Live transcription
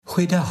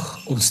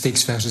Goeiedag, ons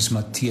teksvers is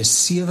Matteus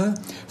 7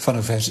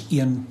 vanaf vers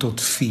 1 tot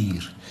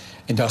 4.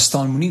 En daar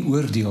staan moenie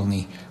oordeel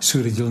nie,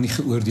 sodat julle nie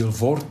geoordeel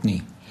word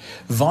nie.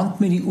 Want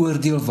met die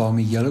oordeel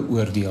waarmee julle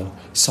oordeel,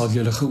 sal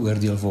julle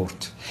geoordeel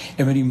word.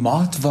 En met die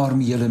maat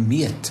waarmee julle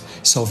meet,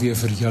 sal weer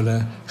vir julle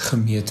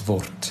gemeet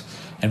word.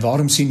 En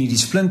waarom sien jy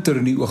die splinter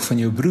in die oog van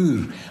jou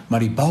broer,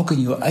 maar die balk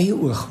in jou eie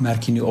oog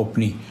merk jy nie op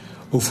nie?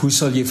 Of hoe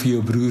sal jy vir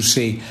jou broer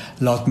sê,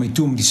 laat my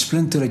toe om die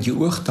splinter uit jou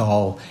oog te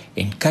haal,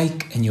 en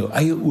kyk, in jou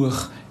eie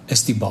oog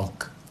is die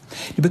balk.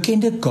 Die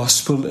bekende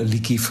gospel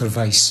liedjie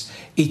verwys,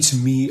 It's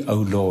me, O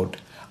Lord,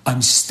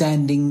 I'm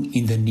standing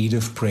in the need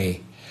of prayer.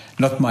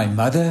 Not my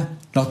mother,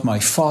 not my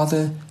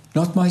father,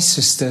 not my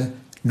sister,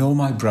 nor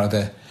my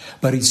brother,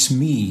 but it's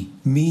me,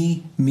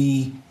 me,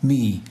 me,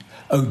 me.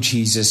 Oh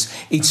Jesus,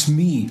 it's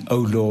me, O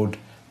Lord,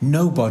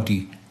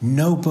 nobody,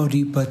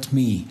 nobody but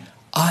me.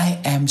 I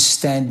am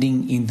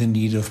standing in the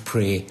need of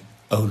prayer,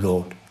 O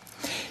Lord.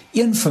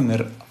 Een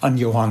vinger aan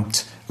jou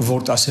hand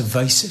word as 'n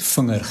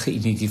wysvinger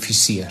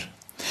geïdentifiseer.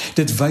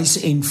 Dit wys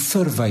en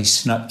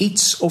verwys na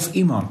iets of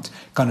iemand,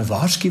 kan 'n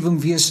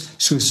waarskuwing wees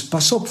soos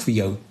pas op vir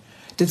jou.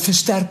 Dit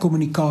versterk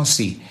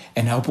kommunikasie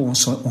en help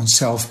ons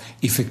onsself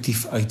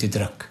effektief uit te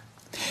druk.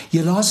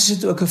 Helaas is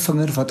dit ook 'n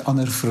vinger wat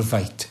ander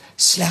verwyd,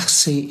 sleg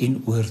sê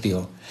en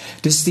oordeel.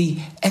 Dis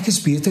die ek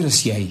is beter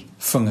as jy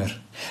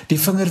vinger. Die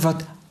vinger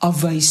wat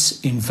afwys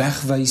en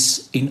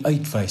wegwys en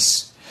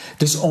uitwys.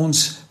 Dis ons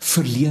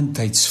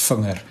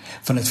verleentheidsvinger,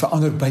 want dit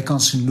verander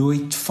bykans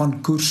nooit van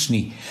koers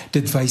nie.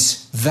 Dit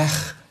wys weg,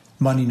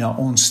 maar nie na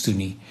ons toe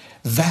nie.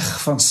 Weg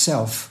van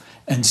self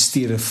in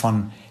steede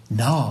van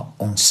na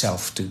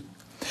onsself toe.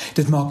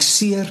 Dit maak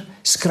seer,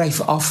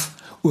 skryf af,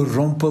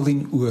 oorrompel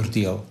en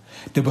oordeel.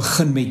 Dit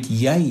begin met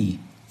jy,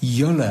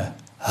 julle,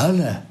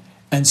 hulle,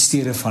 in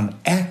steede van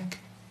ek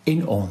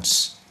en ons.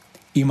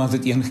 Iemand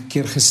het een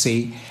keer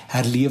gesê,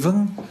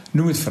 herlewing,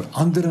 noem het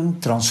verandering,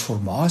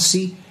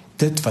 transformasie,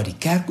 dit wat die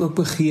kerk ook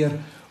begeer,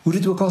 hoe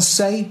dit ook al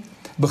sê,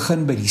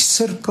 begin by die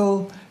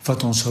sirkel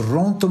wat ons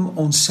rondom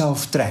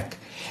onsself trek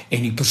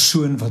en die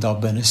persoon wat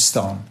daarbinne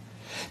staan.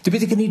 Dit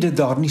beteken nie dat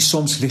daar nie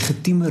soms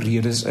legitieme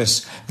redes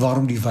is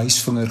waarom die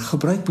wysvinger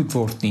gebruik moet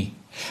word nie.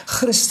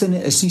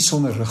 Christene is nie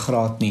sonder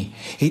ruggraat nie,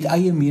 het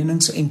eie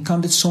menings en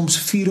kan dit soms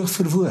vurig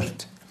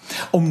verwoord.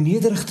 Om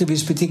nederig te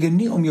wees beteken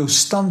nie om jou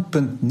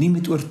standpunt nie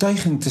met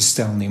oortuiging te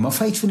stel nie, maar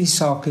feit van die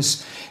saak is,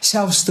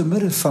 selfs te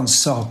midde van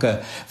sake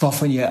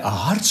waarvan jy 'n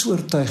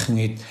hartsoortuiging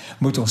het,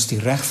 moet ons die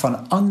reg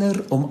van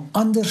ander om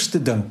anders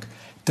te dink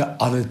te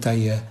alle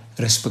tye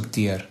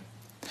respekteer.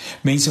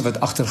 Mense wat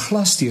agter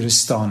glasdeure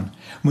staan,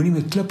 moenie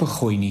met klippe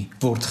gooi nie,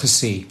 word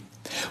gesê.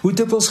 Hoe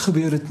dikwels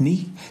gebeur dit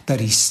nie dat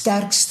die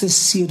sterkste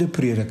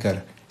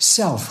sedeprediker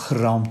self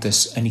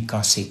geraamtes in die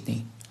kas het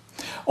nie.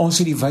 Ons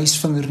het die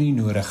wysvinger nie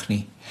nodig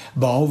nie,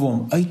 behalwe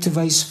om uit te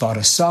wys waar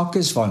 'n saak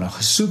is waarna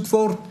gesoek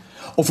word,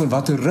 of in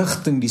watter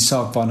rigting die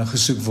saak waarna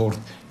gesoek word,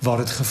 waar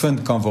dit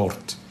gevind kan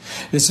word.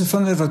 Dit is 'n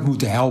vinger wat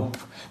moet help,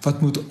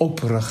 wat moet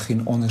oprig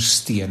en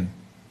ondersteun.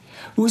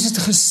 Hoe is dit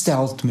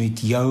gesteld met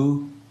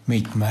jou,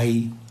 met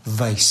my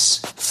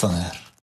wysvinger?